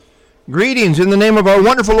Greetings in the name of our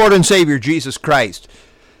wonderful Lord and Savior, Jesus Christ.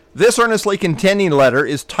 This earnestly contending letter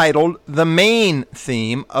is titled The Main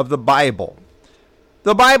Theme of the Bible.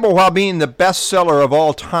 The Bible, while being the bestseller of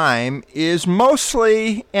all time, is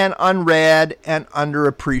mostly an unread and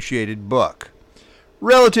underappreciated book.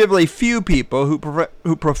 Relatively few people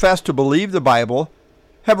who profess to believe the Bible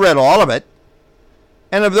have read all of it,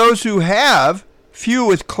 and of those who have, few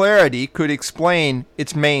with clarity could explain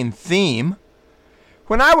its main theme.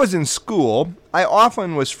 When I was in school, I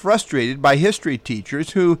often was frustrated by history teachers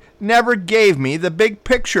who never gave me the big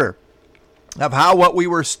picture of how what we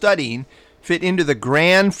were studying fit into the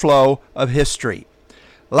grand flow of history.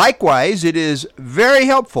 Likewise, it is very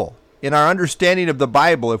helpful in our understanding of the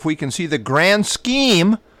Bible if we can see the grand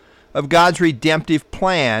scheme of God's redemptive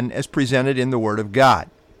plan as presented in the Word of God.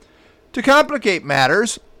 To complicate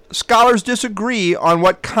matters, scholars disagree on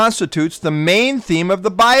what constitutes the main theme of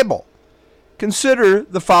the Bible. Consider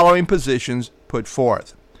the following positions put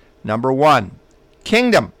forth. Number 1,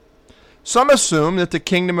 kingdom. Some assume that the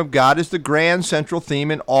kingdom of God is the grand central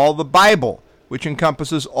theme in all the Bible, which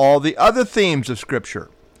encompasses all the other themes of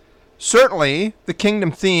Scripture. Certainly, the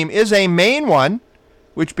kingdom theme is a main one,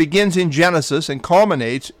 which begins in Genesis and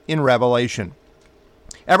culminates in Revelation.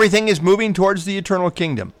 Everything is moving towards the eternal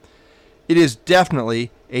kingdom. It is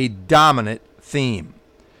definitely a dominant theme.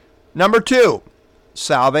 Number 2,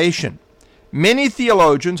 salvation. Many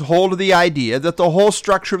theologians hold to the idea that the whole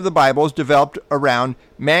structure of the Bible is developed around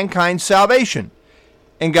mankind's salvation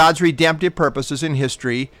and God's redemptive purposes in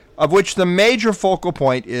history, of which the major focal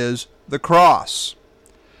point is the cross.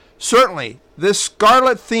 Certainly, this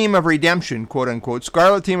scarlet theme of redemption, quote-unquote,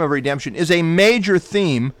 scarlet theme of redemption, is a major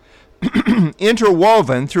theme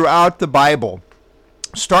interwoven throughout the Bible,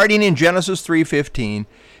 starting in Genesis 3:15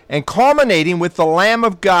 and culminating with the Lamb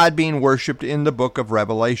of God being worshipped in the book of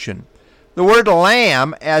Revelation. The word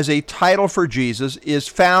lamb as a title for Jesus is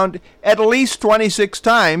found at least 26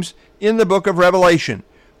 times in the book of Revelation,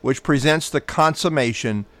 which presents the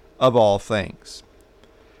consummation of all things.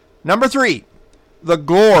 Number 3, the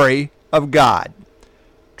glory of God.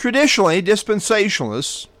 Traditionally,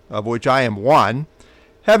 dispensationalists, of which I am one,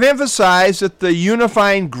 have emphasized that the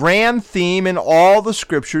unifying grand theme in all the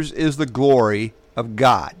Scriptures is the glory of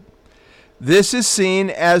God. This is seen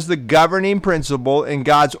as the governing principle in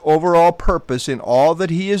God's overall purpose in all that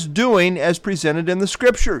He is doing as presented in the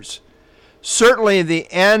Scriptures. Certainly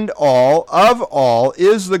the end all of all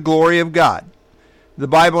is the glory of God. The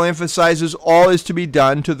Bible emphasizes all is to be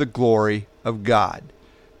done to the glory of God.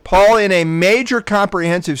 Paul, in a major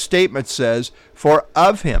comprehensive statement, says, "For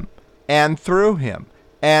of Him, and through Him,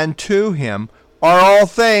 and to Him are all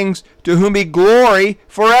things, to whom be glory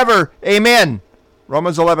forever. Amen."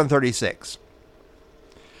 Romans 11:36.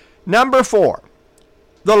 Number 4,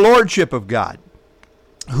 the lordship of God.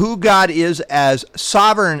 Who God is as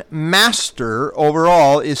sovereign master over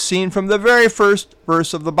all is seen from the very first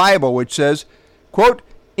verse of the Bible, which says, quote,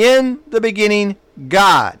 "In the beginning,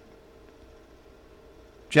 God."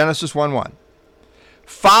 Genesis 1:1.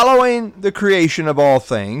 Following the creation of all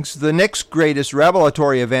things, the next greatest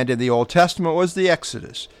revelatory event in the Old Testament was the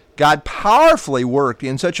Exodus. God powerfully worked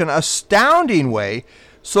in such an astounding way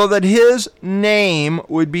so that His name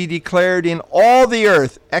would be declared in all the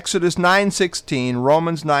earth. Exodus 9:16,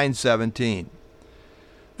 Romans 9:17.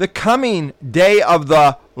 The coming day of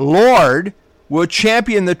the Lord will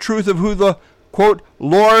champion the truth of who the, quote,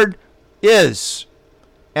 Lord is.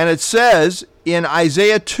 And it says in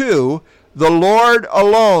Isaiah 2, "The Lord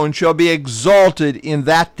alone shall be exalted in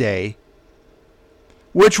that day,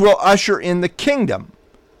 which will usher in the kingdom,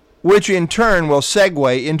 which in turn will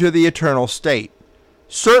segue into the eternal state."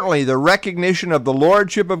 Certainly, the recognition of the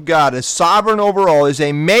lordship of God as sovereign over all is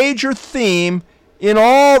a major theme in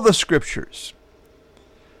all the Scriptures.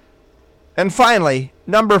 And finally,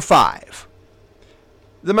 number 5,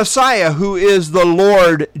 the Messiah, who is the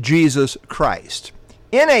Lord Jesus Christ.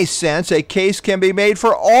 In a sense, a case can be made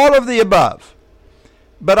for all of the above,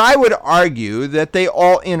 but I would argue that they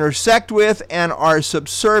all intersect with and are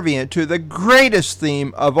subservient to the greatest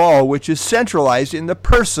theme of all, which is centralized in the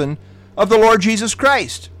person of the Lord Jesus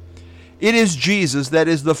Christ. It is Jesus that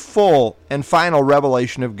is the full and final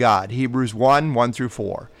revelation of God. Hebrews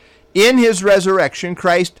 1:1-4. In His resurrection,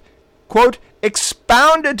 Christ, quote,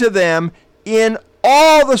 expounded to them in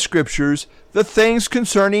all the Scriptures the things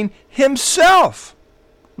concerning Himself.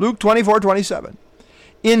 Luke 24:27.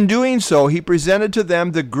 In doing so, He presented to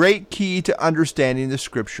them the great key to understanding the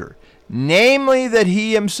Scripture, namely that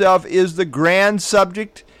He Himself is the grand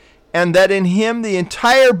subject and that in Him the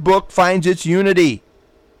entire book finds its unity.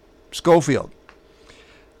 Schofield.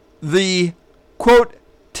 The, quote,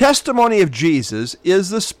 testimony of Jesus is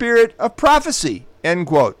the spirit of prophecy, end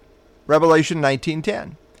quote. Revelation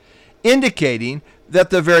 19:10, indicating that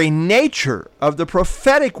the very nature of the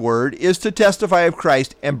prophetic word is to testify of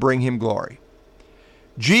Christ and bring him glory.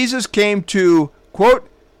 Jesus came to, quote,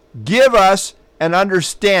 give us an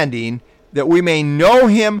understanding that we may know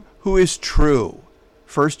him who is true,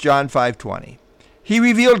 1 John 5:20. He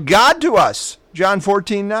revealed God to us, John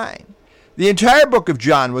 14:9. The entire book of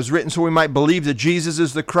John was written so we might believe that Jesus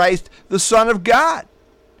is the Christ, the Son of God.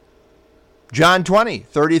 John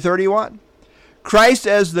 20:30-31. Christ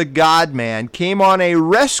as the God-man came on a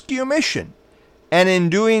rescue mission, and in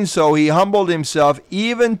doing so he humbled himself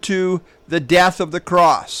even to the death of the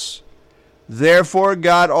cross. Therefore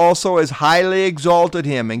God also has highly exalted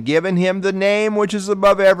him and given him the name which is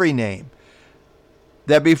above every name,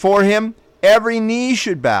 that before him every knee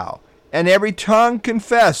should bow and every tongue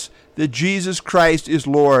confess that Jesus Christ is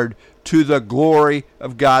Lord, to the glory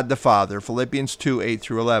of God the Father. Philippians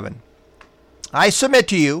 2:8-11. I submit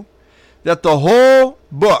to you that the whole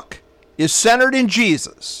book is centered in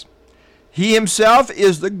Jesus. He himself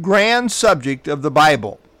is the grand subject of the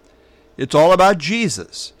Bible. It's all about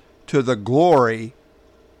Jesus, to the glory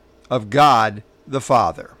of God the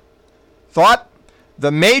Father. Thought: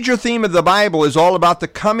 the major theme of the Bible is all about the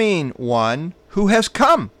coming one who has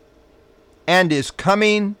come and is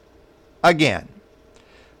coming again.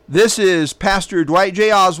 This is Pastor Dwight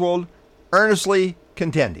J. Oswald, earnestly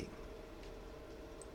contending.